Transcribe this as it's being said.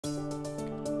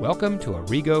Welcome to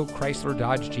Arrigo Chrysler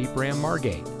Dodge Jeep Ram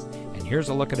Margate, and here's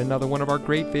a look at another one of our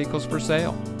great vehicles for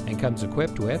sale, and comes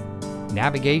equipped with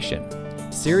navigation,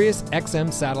 Sirius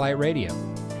XM satellite radio,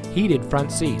 heated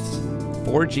front seats,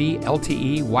 4G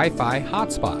LTE Wi-Fi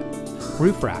hotspot,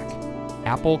 roof rack,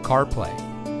 Apple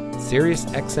CarPlay, Sirius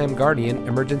XM Guardian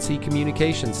emergency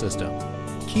communication system,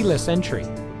 keyless entry,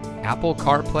 Apple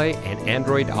CarPlay and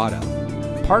Android Auto,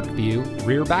 Park View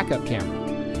rear backup camera,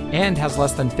 and has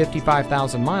less than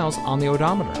 55,000 miles on the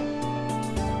odometer.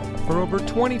 For over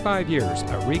 25 years,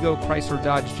 Arrigo Chrysler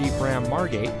Dodge Jeep Ram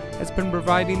Margate has been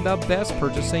providing the best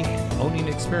purchasing and owning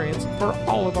experience for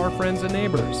all of our friends and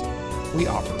neighbors. We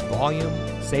offer volume,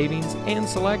 savings, and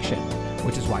selection,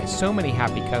 which is why so many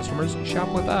happy customers shop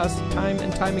with us time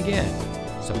and time again.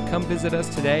 So come visit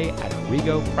us today at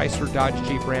Arrigo Chrysler Dodge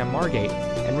Jeep Ram Margate,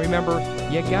 and remember,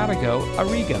 you gotta go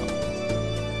Arrigo.